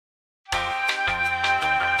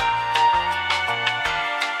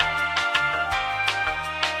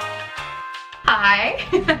Hi,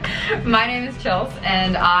 my name is Chels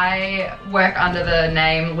and I work under the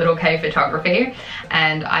name Little K Photography,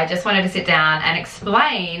 and I just wanted to sit down and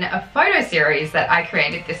explain a photo series that I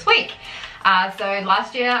created this week. So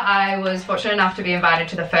last year I was fortunate enough to be invited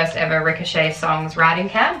to the first ever Ricochet Songs writing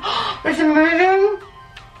camp. It's amazing!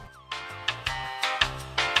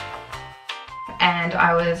 And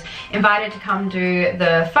I was invited to come do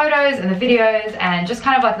the photos and the videos and just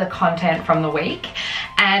kind of like the content from the week.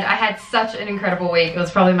 And I had such an incredible week. It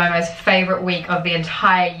was probably my most favorite week of the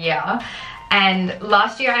entire year. And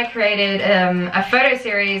last year I created a photo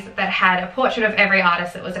series that had a portrait of every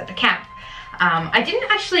artist that was at the camp. I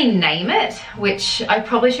didn't actually name it, which I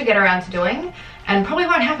probably should get around to doing, and probably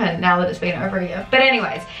won't happen now that it's been over a year. But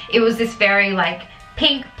anyways, it was this very like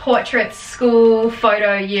pink portrait school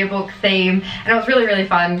photo yearbook theme, and it was really, really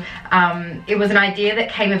fun. It was an idea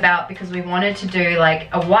that came about because we wanted to do like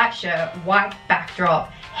a white shirt, white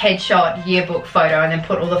backdrop, headshot yearbook photo, and then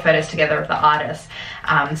put all the photos together of the artists.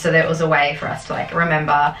 So there was a way for us to like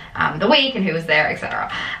remember the week and who was there,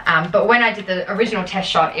 etc. But when I did the original test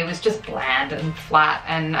shot, it was just bland and flat,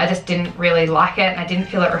 and I just didn't really like it, and I didn't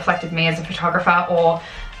feel it reflected me as a photographer or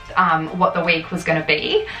what the week was going to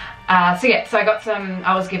be. So yeah, so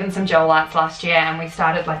I was given some gel lights last year, and we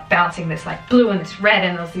started like bouncing this like blue and this red,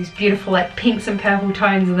 and there was these beautiful like pinks and purple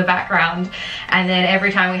tones in the background. And then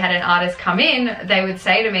every time we had an artist come in, they would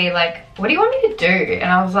say to me like, what do you want me to do? And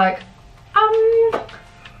I was like,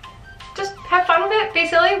 just have fun with it, be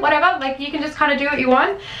silly, whatever, like you can just kind of do what you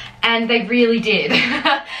want. And they really did.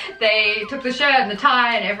 They took the shirt and the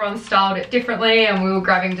tie and everyone styled it differently, and we were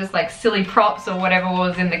grabbing just like silly props or whatever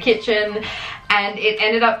was in the kitchen, and it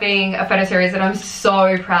ended up being a photo series that I'm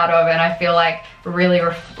so proud of, and I feel like really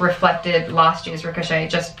reflected last year's Ricochet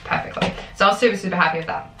just perfectly. So I was super, super happy with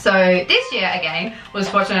that. So this year again was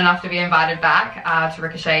fortunate enough to be invited back to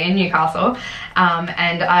Ricochet in Newcastle,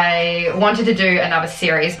 and I wanted to do another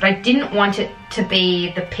series, but I didn't want it to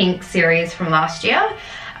be the pink series from last year.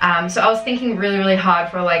 So I was thinking really, really hard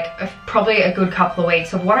for like probably a good couple of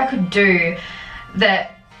weeks of what I could do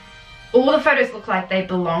that all the photos look like they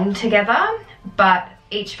belong together, but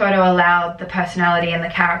each photo allowed the personality and the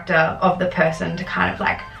character of the person to kind of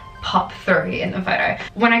like pop through in the photo.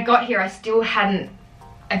 When I got here,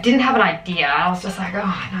 I didn't have an idea. I was just like,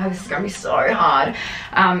 oh no, this is gonna be so hard.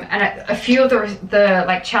 And a few of the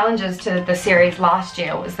like challenges to the series last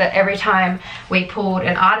year was that every time we pulled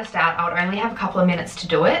an artist out, I would only have a couple of minutes to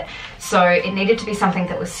do it. So it needed to be something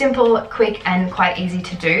that was simple, quick, and quite easy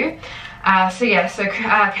to do. So yeah, so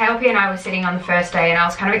KLP and I were sitting on the first day, and I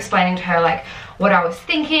was kind of explaining to her like what I was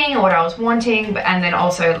thinking or what I was wanting, and then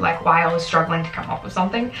also like why I was struggling to come up with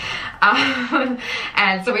something.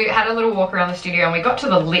 And so we had a little walk around the studio, and we got to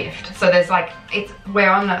the lift. So there's like, we're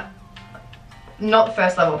on the, not the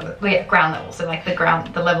first level, but the ground level, so like the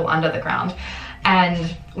level under the ground.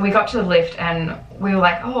 And we got to the lift, and we were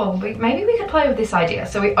like, oh, maybe we could play with this idea.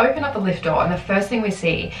 So we open up the lift door, and the first thing we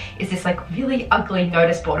see is this like really ugly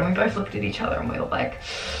notice board, and we both looked at each other and we were like,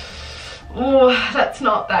 oh, that's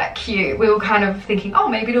not that cute. We were kind of thinking, oh,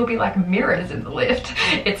 maybe it'll be like mirrors in the lift.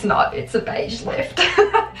 It's not, it's a beige lift.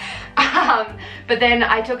 But then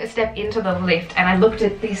I took a step into the lift, and I looked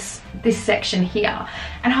at this section here,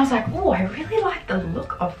 and I was like, oh, I really like the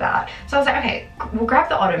look of that. So I was like, okay, we'll grab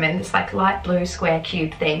the ottoman, this like light blue square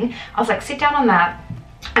cube thing. I was like, sit down on that.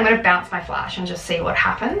 I'm gonna bounce my flash and just see what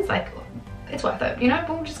happens. Like, it's worth it, you know,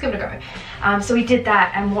 we'll just give it a go. So we did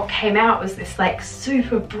that, and what came out was this like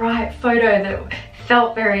super bright photo that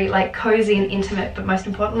felt very like cozy and intimate, but most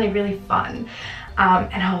importantly really fun.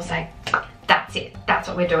 And I was like, that's it, that's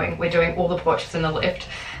what we're doing. We're doing all the portraits in the lift.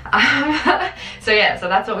 So yeah, so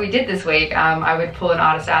that's what we did this week. I would pull an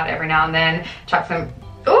artist out every now and then, chuck them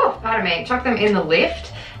in the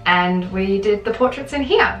lift, and we did the portraits in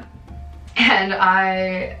here. And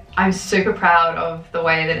I'm super proud of the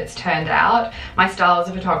way that it's turned out. My style as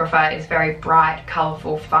a photographer is very bright,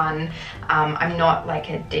 colourful, fun. I'm not like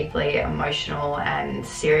a deeply emotional and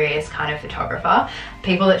serious kind of photographer.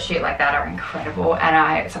 People that shoot like that are incredible,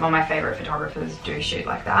 and some of my favourite photographers do shoot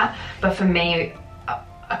like that. But for me,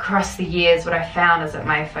 across the years, what I found is that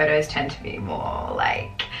my photos tend to be more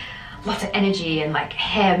like lots of energy and like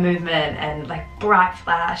hair movement and like bright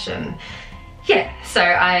flash, and yeah, so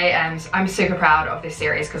I'm super proud of this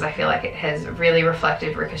series because I feel like it has really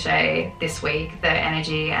reflected Ricochet this week, the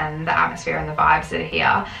energy and the atmosphere and the vibes that are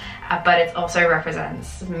here. But it also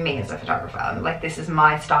represents me as a photographer. Like, this is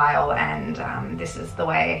my style, and this is the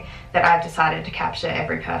way that I've decided to capture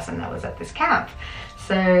every person that was at this camp.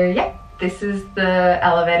 So yeah, this is the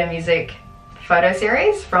Elevator Music photo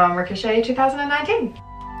series from Ricochet 2019.